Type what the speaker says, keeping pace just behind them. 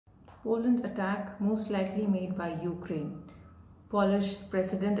Poland attack most likely made by Ukraine. Polish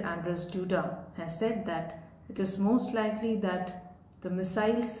President Andresz Duda has said that it is most likely that the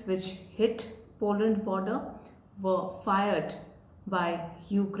missiles which hit Poland border were fired by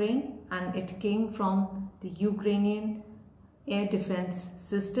Ukraine and it came from the Ukrainian air defense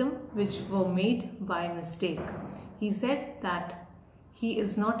system which were made by mistake. He said that he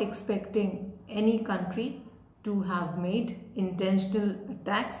is not expecting any country to have made intentional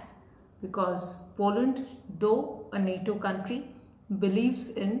attacks because Poland, though a NATO country, believes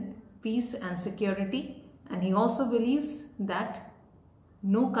in peace and security, and he also believes that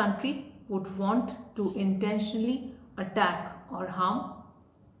no country would want to intentionally attack or harm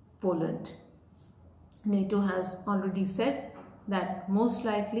Poland. NATO has already said that most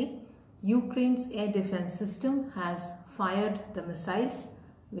likely Ukraine's air defense system has fired the missiles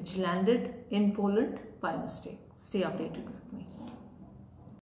which landed in Poland by mistake. Stay updated with me.